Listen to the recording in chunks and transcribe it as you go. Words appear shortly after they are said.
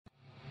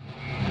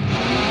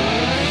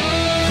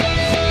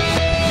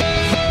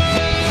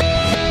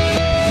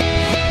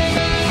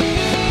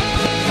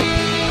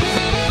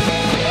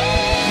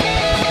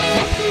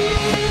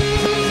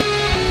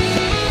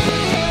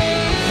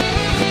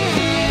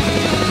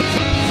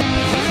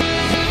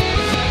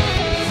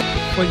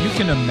But you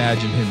can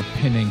imagine him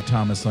pinning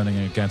Thomas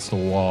Lennon against the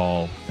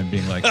wall and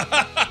being like,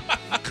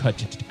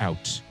 cut it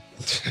out.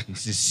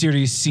 This is a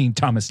serious scene,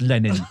 Thomas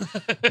Lennon.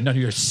 None of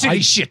your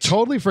silly shit.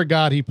 Totally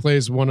forgot he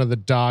plays one of the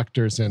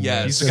doctors in He's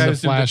this, the guy in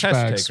who's the doing the test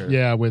flashbacks. taker.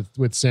 Yeah,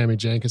 with Sammy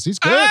Jenkins. He's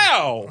good.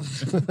 Ow!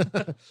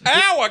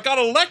 Ow, I got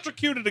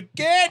electrocuted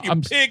again, you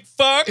pig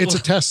fuck. It's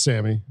a test,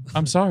 Sammy.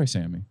 I'm sorry,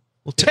 Sammy.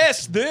 Well,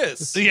 test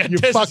this. Yeah, You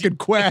test- fucking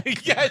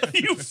quack. Yeah,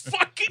 you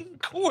fucking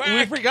quack.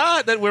 We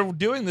forgot that we're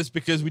doing this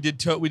because we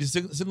did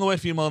single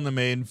white female in the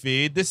main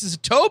feed. This is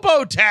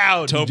Tobo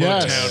Town. Tobo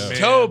Yes. Town, man.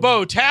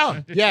 Tobo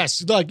Town.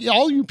 Yes, like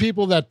all you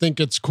people that think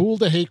it's cool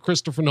to hate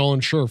Christopher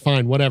Nolan, sure,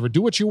 fine, whatever.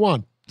 Do what you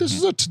want. This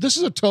is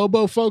a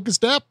Tobo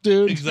focused app,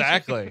 dude.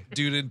 Exactly.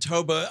 Dude, in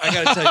Toba, I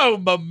gotta tell you. Oh,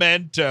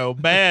 Memento.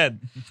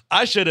 Man,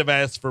 I should have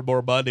asked for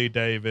more money,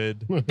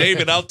 David.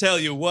 David, I'll tell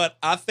you what,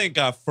 I think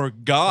I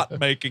forgot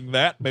making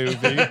that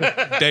movie.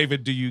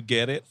 David, do you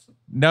get it?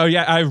 No,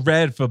 yeah, I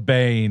read for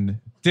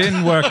Bane.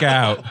 Didn't work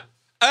out.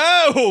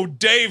 Oh,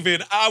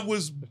 David, I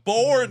was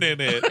born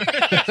in it.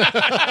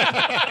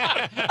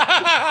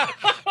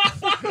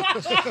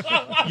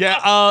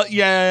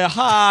 Yeah,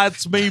 hi,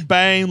 it's me,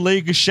 Bane,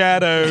 League of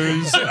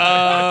Shadows.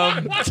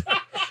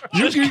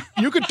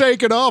 You could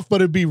take it off,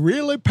 but it'd be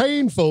really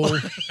painful.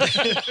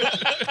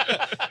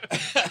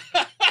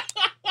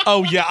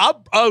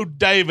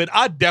 David,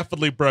 I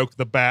definitely broke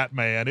the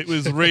Batman. It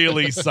was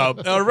really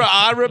something.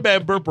 I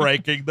remember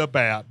breaking the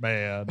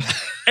Batman.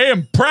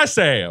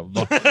 Impressive.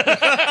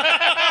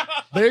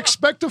 They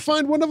expect to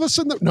find one of us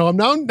in the. No,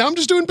 I'm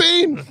just doing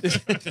Bane.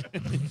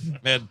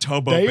 Man,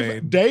 Tobo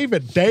Bane.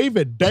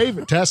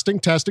 David. Testing.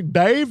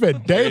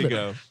 David. you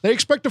go. They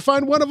expect to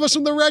find one of us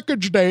in the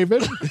wreckage,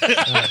 David.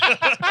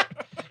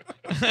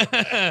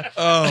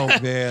 Oh,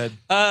 man.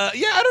 I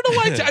don't know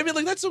why. I mean,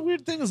 like, that's a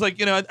weird thing. Is like,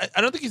 you know,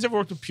 I don't think he's ever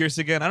worked with Pierce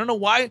again. I don't know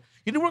why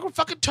he didn't work with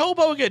fucking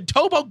Tobo again.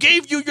 Tobo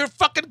gave you your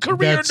fucking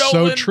career, That's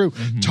Nolan. so true.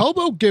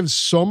 Tobo gives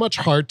so much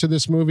heart to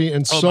this movie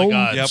and Oh my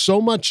God. Yep.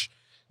 so much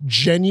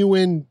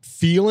genuine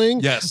feeling.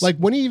 Yes. Like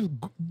when he,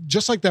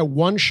 just like that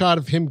one shot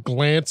of him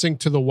glancing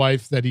to the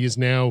wife that he is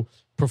now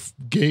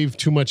gave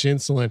too much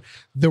insulin.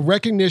 The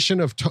recognition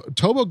of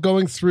Tobo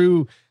going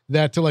through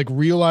that to like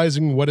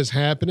realizing what is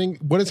happening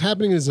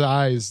in his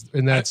eyes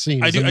in that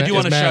scene. I do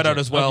want to shout out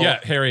as well. Yeah,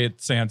 Harriet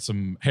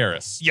Sansom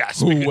Harris. Yes,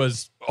 who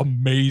was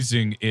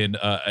amazing in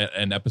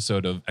an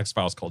episode of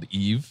X-Files called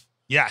Eve.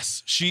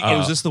 Yes,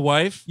 Was this the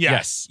wife?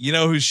 Yes. You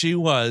know who she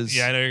was?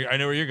 Yeah, I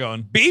know where you're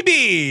going.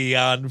 BB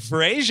on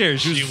Frasier.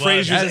 She was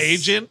Frasier's Yes.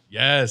 agent.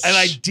 Yes. And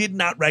I did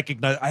not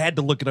recognize. I had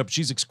to look it up.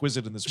 She's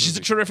exquisite in this movie. She's a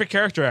terrific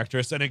character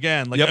actress, and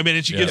again, like Yep. I mean,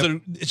 and she gives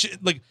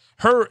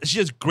she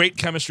has great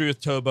chemistry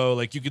with Tobo.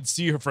 Like you can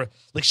see her for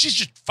like she's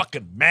just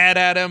fucking mad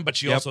at him, but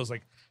she also is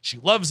like she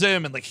loves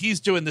him, and like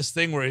he's doing this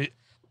thing where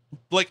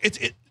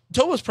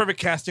Tobo's perfect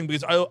casting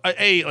because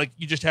like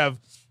you just have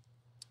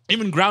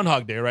even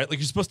Groundhog Day, right? Like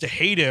you're supposed to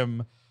hate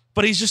him,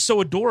 but he's just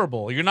so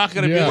adorable. You're not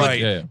gonna be like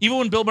Yeah. even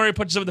when Bill Murray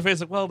punches him in the face,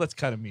 like, well, that's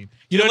kind of mean.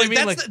 You know what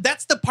I mean?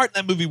 That's the part in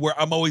that movie where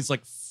I'm always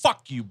like,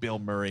 fuck you, Bill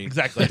Murray.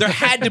 Exactly. There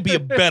had to be a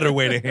better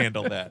way to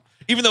handle that.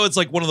 Even though it's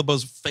like one of the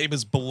most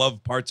famous,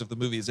 beloved parts of the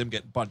movie is him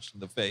getting punched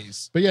in the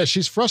face. But yeah,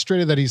 she's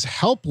frustrated that he's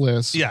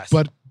helpless. Yes.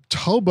 But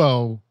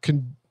Tobo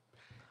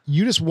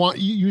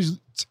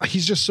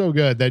he's just so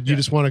good that you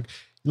just want to,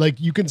 like,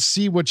 you can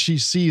see what she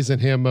sees in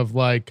him of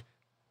like,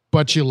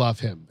 but you love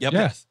him. Yep.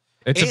 Yes.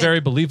 It's a very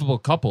believable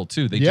couple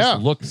too. They Yeah.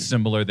 just look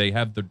similar. They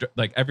have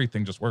like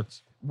everything just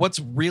works.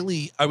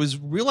 I was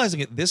realizing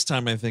it this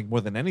time, I think,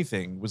 more than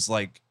anything, was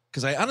like,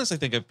 because I honestly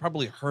think I've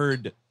probably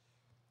heard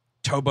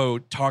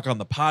Tobo talk on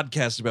the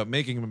podcast about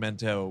making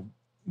Memento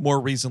more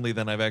recently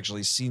than I've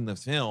actually seen the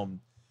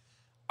film.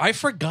 I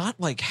forgot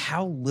like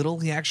how little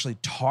he actually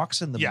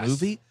talks in the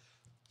movie.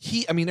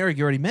 Eric,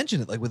 you already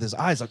mentioned it, like with his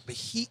eyes, like, but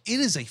it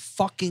is a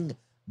fucking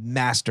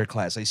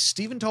masterclass. A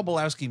Stephen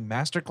Tobolowsky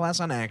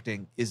masterclass on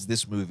acting is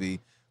this movie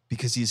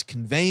because he's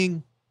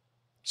conveying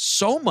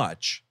so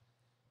much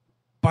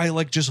by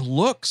like just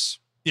looks.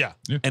 Yeah.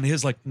 And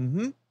his like,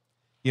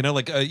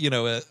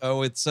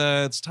 it's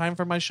time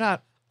for my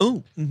shot.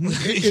 Ooh.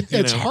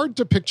 It's hard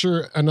to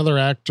picture another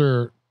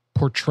actor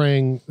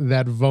portraying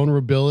that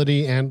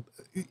vulnerability and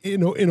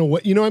in a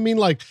way, you know what I mean?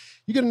 Like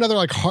you get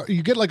another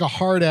you get like a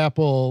hard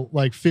apple,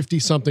 like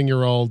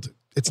 50-something-year-old.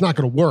 It's not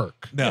going to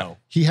work. No.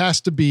 He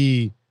has to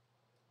be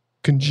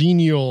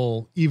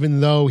congenial, even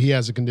though he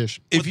has a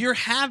condition. If you're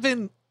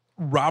having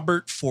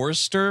Robert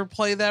Forster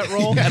play that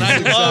role, and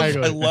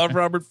Exactly. I love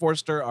Robert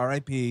Forster,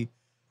 R.I.P.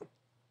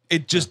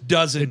 It just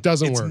doesn't. It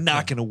doesn't it's work. It's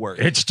not going to work.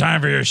 It's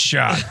time for your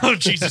shot. Oh,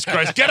 Jesus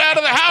Christ. Get out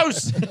of the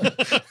house.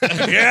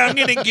 Yeah, I'm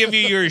going to give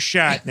you your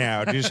shot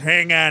now. Just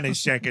hang on a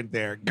second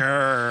there.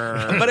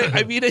 Grr. But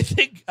I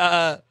think,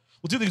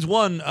 two things.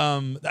 One,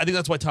 I think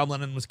that's why Tom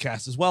Lennon was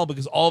cast as well,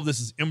 because all of this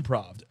is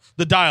improv.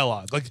 The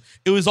dialogue, like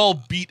it was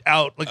all beat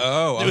out. Like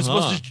it was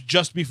supposed to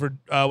just be for,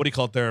 what do you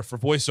call it there? For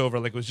voiceover.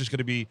 Like it was just going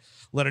to be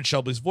Leonard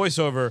Shelby's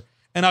voiceover.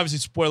 And obviously,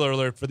 spoiler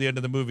alert for the end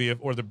of the movie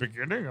or the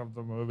beginning of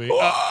the movie.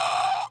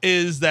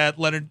 is that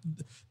Leonard,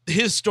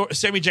 his story,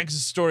 Sammy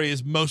Jenkins' story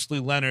is mostly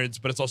Leonard's,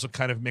 but it's also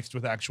kind of mixed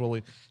with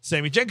actually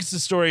Sammy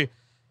Jenkins' story.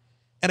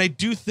 And I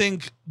do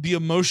think the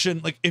emotion,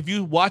 like if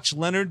you watch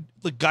Leonard,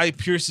 like Guy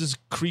Pearce's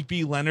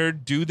creepy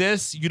Leonard do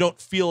this, you don't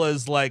feel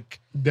as like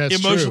That's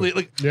emotionally,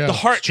 true. like Yeah, the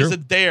heart it's true.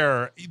 isn't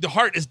there. The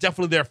heart is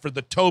definitely there for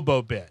the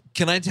Tobo bit.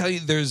 Can I tell you,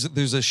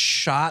 there's a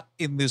shot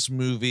in this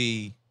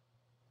movie,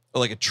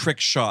 or like a trick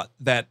shot,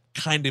 that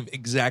kind of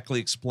exactly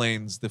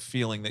explains the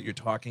feeling that you're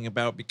talking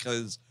about,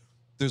 because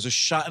there's a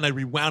shot, and I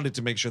rewound it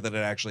to make sure that it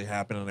actually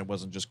happened and it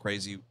wasn't just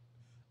crazy.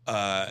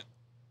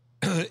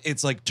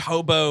 It's like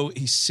Tobo,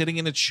 he's sitting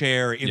in a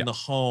chair in the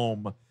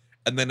home,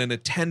 and then an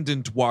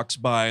attendant walks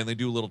by and they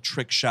do a little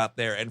trick shot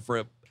there, and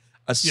for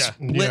a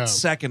split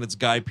second it's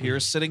Guy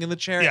Pearce sitting in the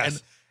chair.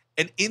 Yes.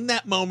 And in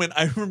that moment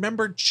I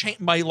remember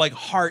my like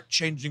heart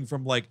changing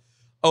from like,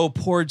 oh,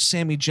 poor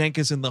Sammy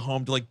Jenkins in the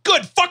home, to like,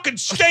 good, fucking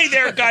stay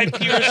there, Guy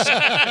Pearce.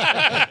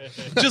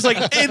 Just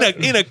like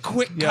in a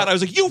quick cut, I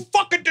was like, you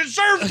fucking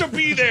deserve to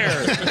be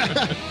there.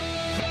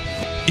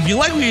 If you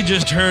like what you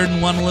just heard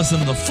and want to listen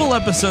to the full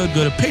episode,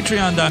 go to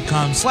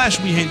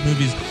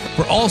patreon.com/WeHateMovies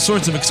for all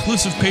sorts of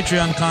exclusive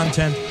Patreon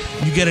content.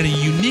 You get a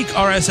unique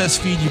RSS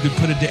feed you can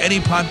put into any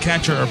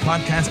podcatcher or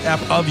podcast app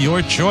of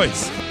your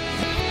choice.